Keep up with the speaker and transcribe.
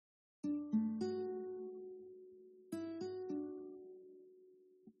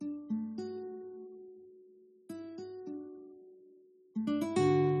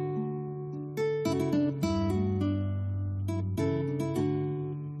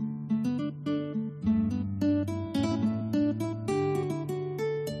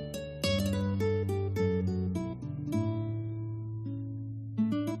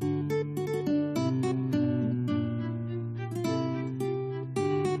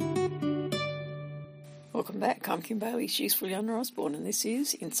Welcome back. I'm Kim Bailey, she's Fuliana Osborne, and this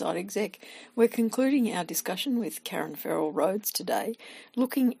is Inside Exec. We're concluding our discussion with Karan Ferrell-Rhodes today,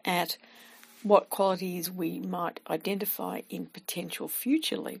 looking at what qualities we might identify in potential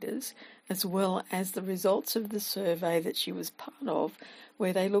future leaders, as well as the results of the survey that she was part of,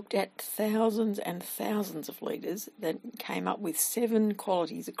 where they looked at thousands and thousands of leaders that came up with 7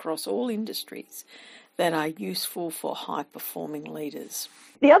 qualities across all industries that are useful for high-performing leaders.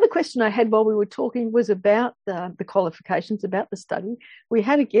 The other question I had while we were talking was about the qualifications, about the study. We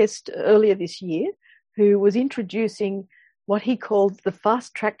had a guest earlier this year who was introducing what he called the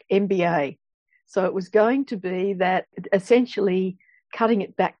fast-track MBA. So it was going to be that essentially cutting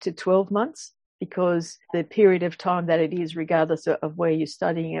it back to 12 months because the period of time that it is, regardless of where you're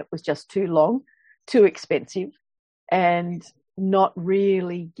studying it, was just too long, too expensive, and not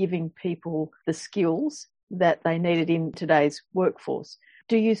really giving people the skills that they needed in today's workforce.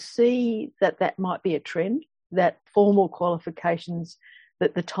 Do you see that that might be a trend, that formal qualifications,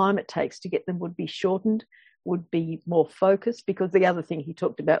 that the time it takes to get them would be shortened, would be more focused? Because the other thing he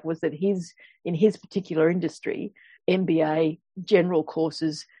talked about was that in his particular industry, MBA general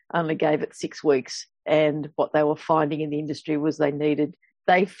courses only gave it 6 weeks. And what they were finding in the industry was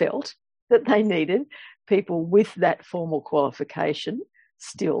they felt that they needed people with that formal qualification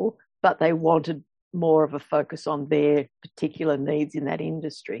still, but they wanted more of a focus on their particular needs in that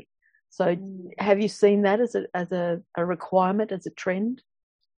industry. So have you seen that as a requirement, as a trend?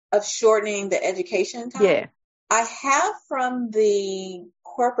 Of shortening the education time? Yeah. I have from the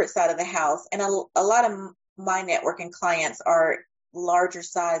corporate side of the house, and a lot of my networking clients are larger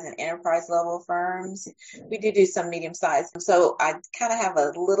size and enterprise level firms. We do some medium size. So I kind of have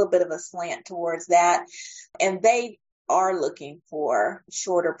a little bit of a slant towards that. And they are looking for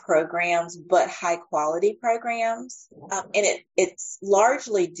shorter programs, but high quality programs. And it's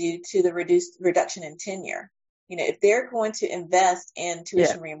largely due to the reduction in tenure. You know, if they're going to invest in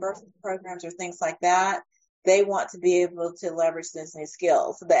tuition reimbursement programs or things like that, they want to be able to leverage those new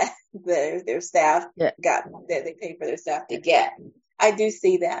skills that their staff that they pay for their staff to get. I do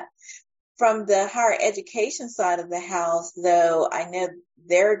see that. From the higher education side of the house, though, I know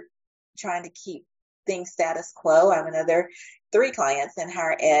they're trying to keep things status quo. I have another 3 clients in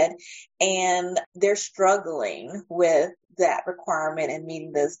higher ed, and they're struggling with that requirement and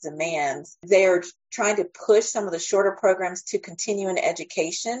meeting those demands. They're trying to push some of the shorter programs to continuing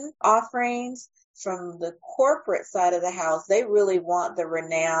education offerings. From the corporate side of the house, they really want the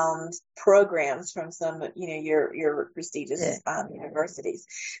renowned programs from some, your prestigious universities.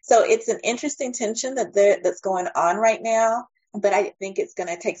 So it's an interesting tension that's going on right now, but I think it's going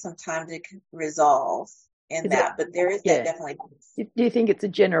to take some time to resolve but there is that definitely. Do you think it's a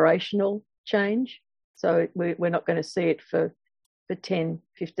generational change? So we're not going to see it for 10,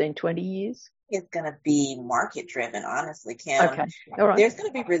 15, 20 years? It's going to be market driven, honestly, Kim. Okay. All right. There's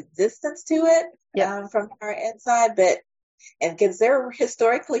going to be resistance to it from our ed side, because they're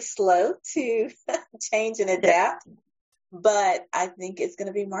historically slow to change and adapt, but I think it's going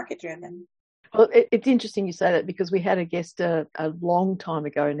to be market driven. Well, it's interesting you say that, because we had a guest a long time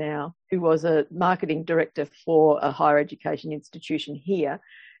ago now who was a marketing director for a higher education institution here,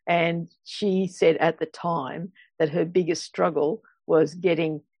 and she said at the time that her biggest struggle was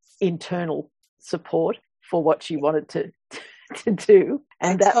getting internal support for what she wanted to do.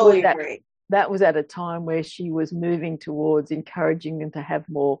 And that was at a time where she was moving towards encouraging them to have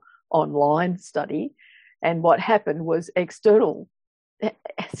more online study. And what happened was external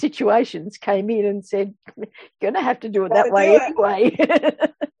situations came in and said, you're going to have to do it that way anyway.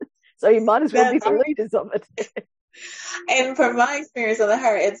 So you might as well be the leaders of it. And from my experience on the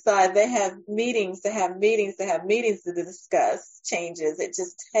higher ed side, they have meetings to discuss changes. It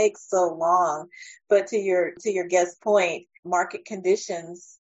just takes so long. But to your guest point, market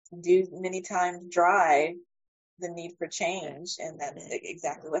conditions do many times drive the need for change. And that's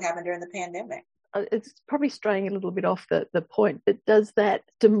exactly what happened during the pandemic. It's probably straying a little bit off the point, but does that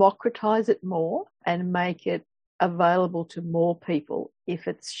democratize it more and make it available to more people if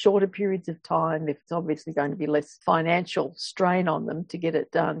it's shorter periods of time, if it's obviously going to be less financial strain on them to get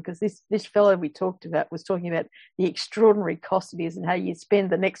it done? Because this fellow we talked about was talking about the extraordinary cost it is and how you spend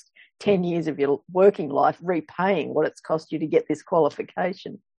the next 10 years of your working life repaying what it's cost you to get this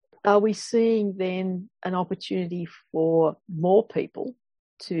qualification. Are we seeing then an opportunity for more people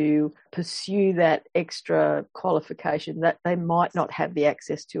to pursue that extra qualification that they might not have the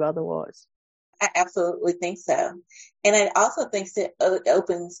access to otherwise? I absolutely think so. And I also think that it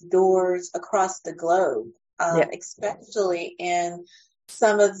opens doors across the globe, especially in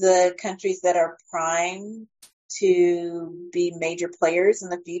some of the countries that are prime to be major players in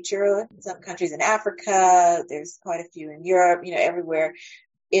the future. Some countries in Africa, there's quite a few in Europe, everywhere.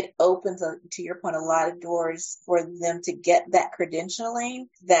 It opens, to your point, a lot of doors for them to get that credentialing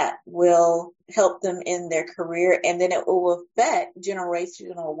that will help them in their career, and then it will affect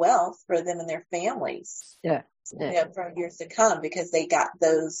generational wealth for them and their families. Yeah. For years to come, because they got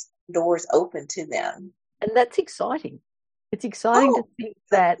those doors open to them. And that's exciting. It's exciting to think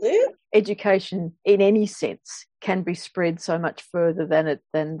that education in any sense can be spread so much further than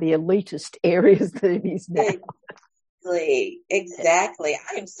the elitist areas that it is now. Exactly.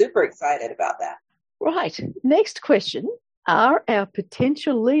 I am super excited about that. Right. Next question. Are our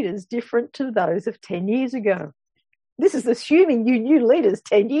potential leaders different to those of 10 years ago? This is assuming you knew leaders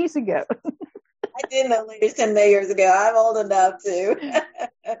 10 years ago. I did know leaders 10 years ago. I'm old enough to.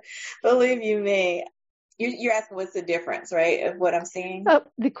 Believe you me. You're asking what's the difference, right, of what I'm seeing?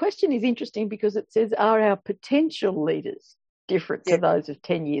 The question is interesting because it says, are our potential leaders different to those of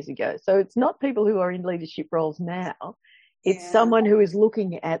 10 years ago? So it's not people who are in leadership roles now. It's someone who is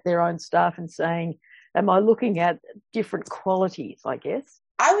looking at their own staff and saying, am I looking at different qualities, I guess?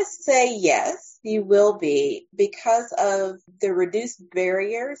 I would say yes, you will be, because of the reduced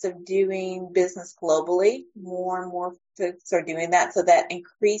barriers of doing business globally. More and more folks are doing that, so that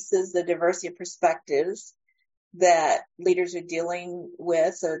increases the diversity of perspectives that leaders are dealing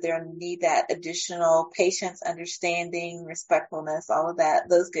with. So they'll need that additional patience, understanding, respectfulness, all of that,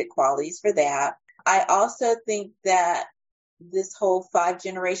 those good qualities for that. I also think that this whole 5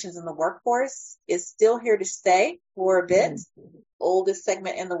 generations in the workforce is still here to stay for a bit. Oldest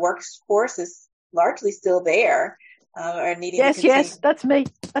segment in the workforce is largely still there. Or needing to continue. Yes, that's me.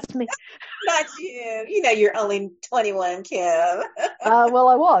 Not you. You're only 21, Kim. Well,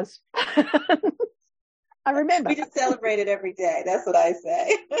 I was. I remember. We just celebrate it every day. That's what I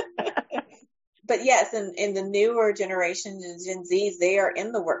say. But yes, in the newer generation, Gen Zs, they are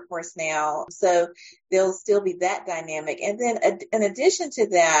in the workforce now. So there'll still be that dynamic. And then in addition to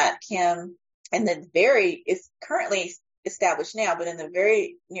that, Kim, and it's currently established now, but in the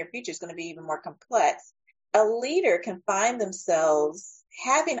very near future, it's going to be even more complex. A leader can find themselves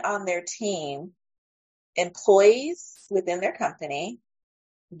having on their team employees within their company,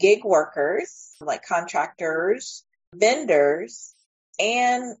 gig workers, like contractors, vendors,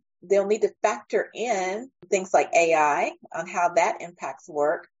 and they'll need to factor in things like AI on how that impacts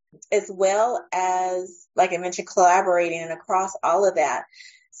work, as well as, like I mentioned, collaborating and across all of that.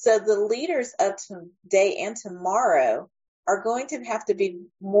 So the leaders of today and tomorrow are going to have to be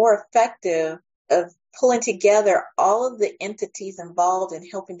more effective of pulling together all of the entities involved in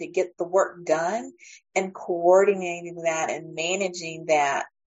helping to get the work done and coordinating that and managing that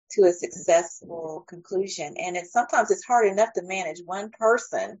to a successful conclusion. And sometimes it's hard enough to manage one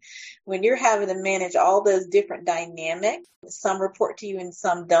person when you're having to manage all those different dynamics. Some report to you and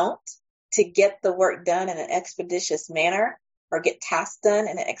some don't, to get the work done in an expeditious manner or get tasks done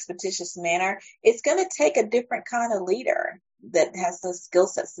in an expeditious manner. It's going to take a different kind of leader that has those skill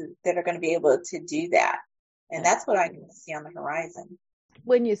sets that are going to be able to do that. And that's what I can see on the horizon.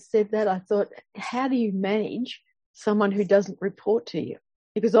 When you said that, I thought, how do you manage someone who doesn't report to you?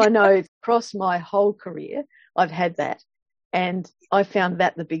 Because I know across my whole career, I've had that. And I found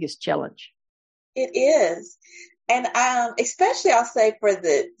that the biggest challenge. It is. And especially I'll say for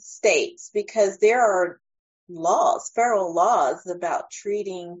the states, because there are federal laws about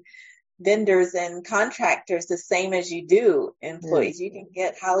treating vendors and contractors the same as you do employees. You can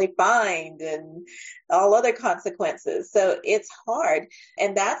get highly fined and all other consequences. So it's hard.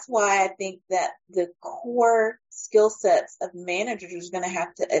 And that's why I think that the core skill sets of managers are going to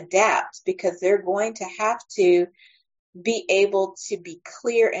have to adapt, because they're going to have to be able to be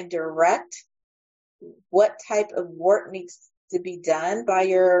clear and direct what type of work needs to be done by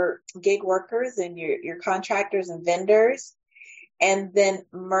your gig workers and your contractors and vendors, and then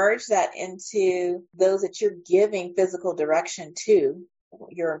merge that into those that you're giving physical direction to,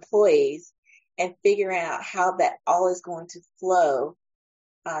 your employees, and figuring out how that all is going to flow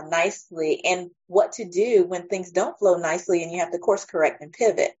nicely, and what to do when things don't flow nicely and you have to course correct and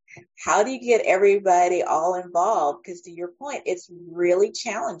pivot. How do you get everybody all involved? Because to your point, it's really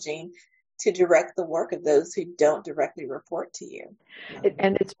challenging to direct the work of those who don't directly report to you.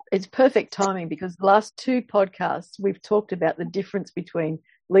 And it's perfect timing, because the last 2 podcasts we've talked about the difference between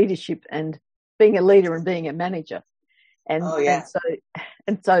leadership and being a leader and being a manager. And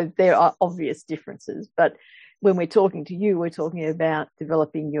so there are obvious differences. But when we're talking to you, we're talking about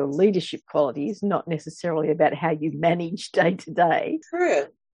developing your leadership qualities, not necessarily about how you manage day to day. True.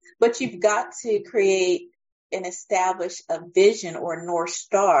 But you've got to create and establish a vision or North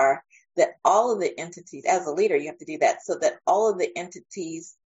Star that all of the entities, as a leader, you have to do that so that all of the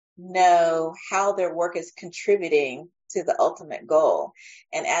entities know how their work is contributing to the ultimate goal.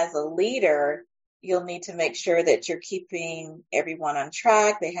 And as a leader, you'll need to make sure that you're keeping everyone on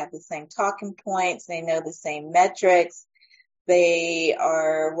track. They have the same talking points. They know the same metrics. They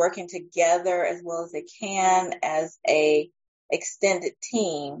are working together as well as they can as a extended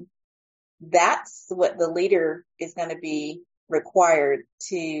team. That's what the leader is going to be required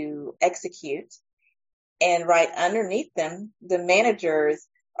to execute. And right underneath them, the managers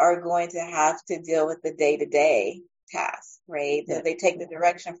are going to have to deal with the day-to-day tasks, right? Yeah. So they take the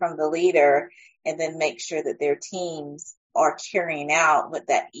direction from the leader and then make sure that their teams are carrying out what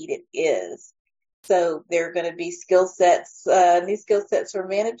that edict is. So there are going to be skill sets, new skill sets for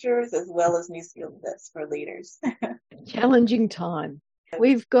managers as well as new skill sets for leaders. Challenging time.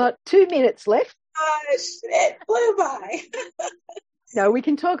 We've got 2 minutes left. Gosh, it flew by. No, we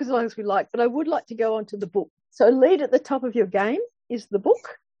can talk as long as we like, but I would like to go on to the book. So Lead at the Top of Your Game is the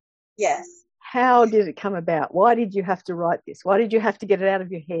book. Yes. How did it come about? Why did you have to write this? Why did you have to get it out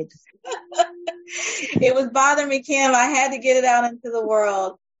of your head? It was bothering me, Kim. I had to get it out into the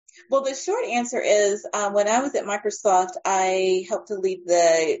world. Well, the short answer is when I was at Microsoft, I helped to lead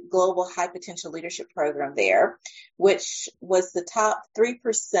the Global High Potential Leadership Program there, which was the top 3%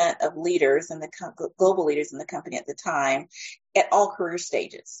 of leaders in the global leaders in the company at the time at all career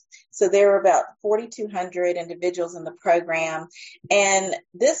stages. So there were about 4,200 individuals in the program. And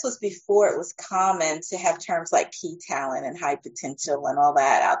this was before it was common to have terms like key talent and high potential and all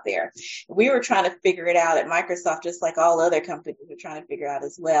that out there. We were trying to figure it out at Microsoft, just like all other companies were trying to figure out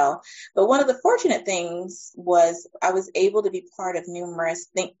as well. But one of the fortunate things was I was able to be part of numerous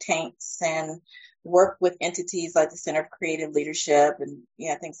think tanks and work with entities like the Center of Creative Leadership and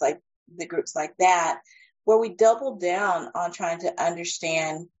things like the groups like that, where we doubled down on trying to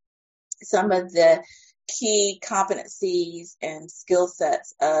understand some of the key competencies and skill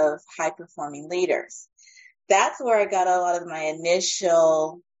sets of high-performing leaders. That's where I got a lot of my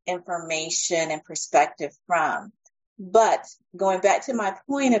initial information and perspective from. But going back to my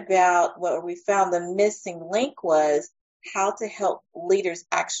point about what we found the missing link was how to help leaders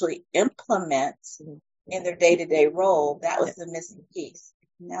actually implement in their day-to-day role. That was the missing piece.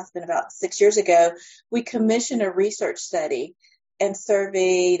 Now it's been about 6 years ago, we commissioned a research study and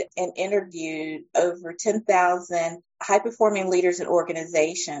surveyed and interviewed over 10,000 high-performing leaders and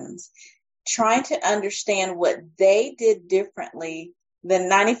organizations, trying to understand what they did differently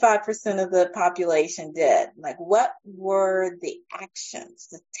than 95% of the population did. Like, what were the actions,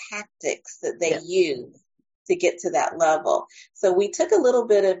 the tactics that they used to get to that level? So we took a little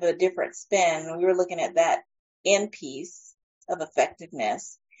bit of a different spin. We were looking at that end piece of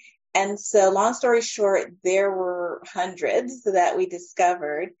effectiveness. And so long story short, there were hundreds that we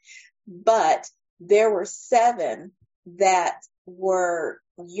discovered, but there were 7 that were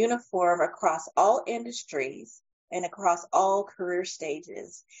uniform across all industries and across all career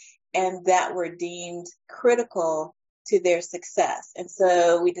stages, and that were deemed critical to their success. And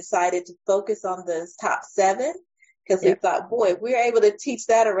so we decided to focus on those top 7 because we thought, boy, if we're able to teach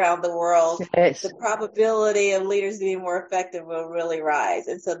that around the world, the probability of leaders being more effective will really rise.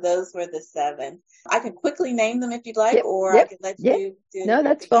 And so those were the 7. I can quickly name them if you'd like, or I can let you do it. No,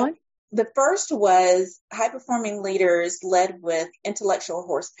 that's fine. The first was high-performing leaders led with intellectual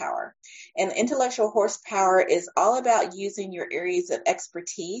horsepower. And intellectual horsepower is all about using your areas of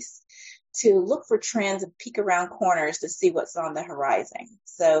expertise to look for trends and peek around corners to see what's on the horizon.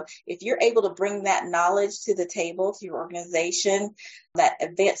 So if you're able to bring that knowledge to the table, to your organization, that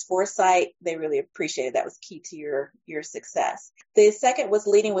advanced foresight, they really appreciated. That was key to your success. The second was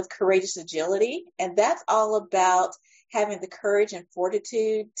leading with courageous agility. And that's all about having the courage and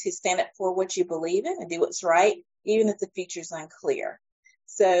fortitude to stand up for what you believe in and do what's right, even if the future's unclear.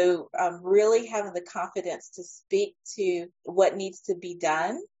 So really having the confidence to speak to what needs to be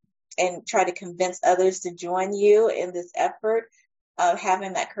done and try to convince others to join you in this effort of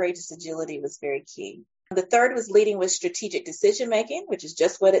having that courageous agility was very key. The third was leading with strategic decision-making, which is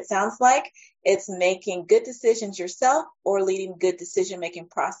just what it sounds like. It's making good decisions yourself or leading good decision-making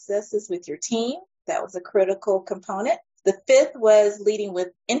processes with your team. That was a critical component. The fifth was leading with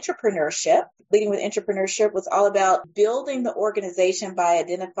entrepreneurship. Leading with entrepreneurship was all about building the organization by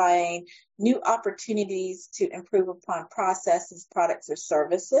identifying new opportunities to improve upon processes, products, or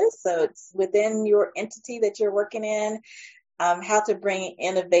services. So it's within your entity that you're working in, how to bring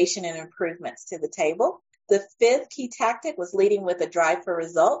innovation and improvements to the table. The fifth key tactic was leading with a drive for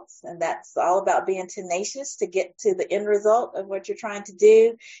results, and that's all about being tenacious to get to the end result of what you're trying to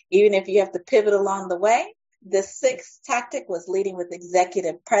do, even if you have to pivot along the way. The sixth tactic was leading with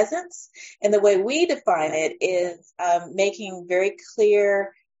executive presence. And the way we define it is making very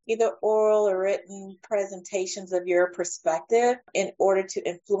clear either oral or written presentations of your perspective in order to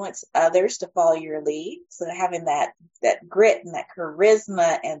influence others to follow your lead. So having that grit and that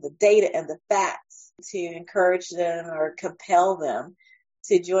charisma and the data and the facts to encourage them or compel them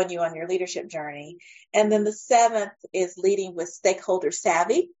to join you on your leadership journey. And then the seventh is leading with stakeholder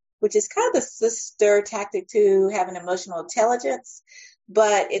savvy, which is kind of the sister tactic to having emotional intelligence,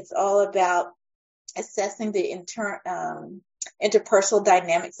 but it's all about assessing the interpersonal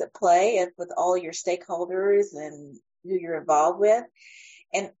dynamics at play with all your stakeholders and who you're involved with,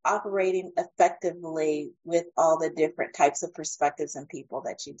 and operating effectively with all the different types of perspectives and people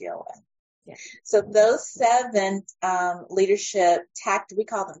that you deal with. Yeah. So those seven leadership tactics, we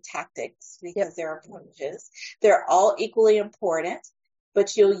call them tactics because they're approaches. They're all equally important,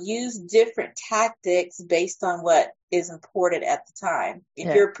 but you'll use different tactics based on what is important at the time.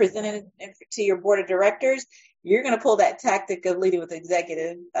 If you're presenting to your board of directors, you're going to pull that tactic of leading with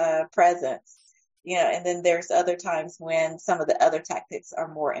executive presence. And then there's other times when some of the other tactics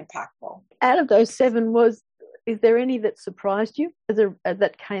are more impactful. Out of those seven, is there any that surprised you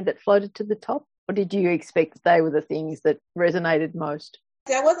that floated to the top? Or did you expect that they were the things that resonated most?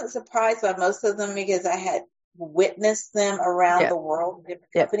 I wasn't surprised by most of them because I had witnessed them around the world,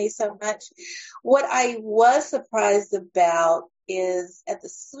 different companies so much. What I was surprised about is at the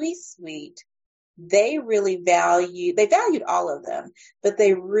C-suite, they valued all of them, but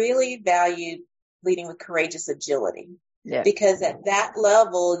they really valued leading with courageous agility. Yeah. Because at that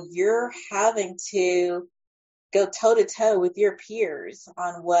level, you're having to go toe to toe with your peers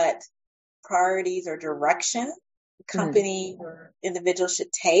on what priorities or direction the company or individual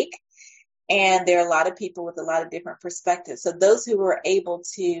should take. And there are a lot of people with a lot of different perspectives. So those who were able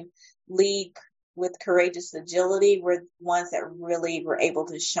to lead with courageous agility were ones that really were able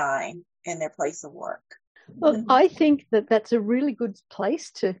to shine in their place of work. Well, I think that's a really good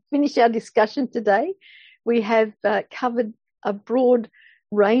place to finish our discussion today. We have covered a broad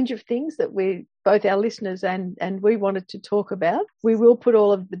range of things that both our listeners and we wanted to talk about. We will put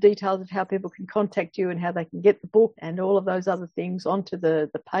all of the details of how people can contact you and how they can get the book and all of those other things onto the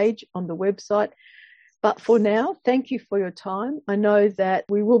page on the website. But for now, thank you for your time. I know that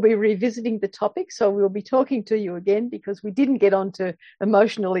we will be revisiting the topic, so we'll be talking to you again because we didn't get onto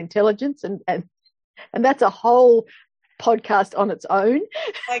emotional intelligence and that's a whole podcast on its own.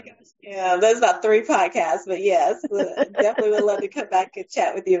 My gosh, yeah, there's about 3 podcasts, but yes, definitely would love to come back and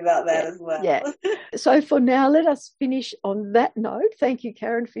chat with you about that as well. Yeah. So for now, let us finish on that note. Thank you,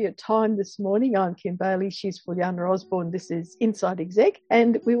 Karan, for your time this morning. I'm Kim Bailey. She's Fuliana Osborne. This is Inside Exec,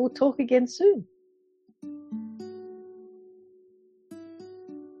 and we will talk again soon.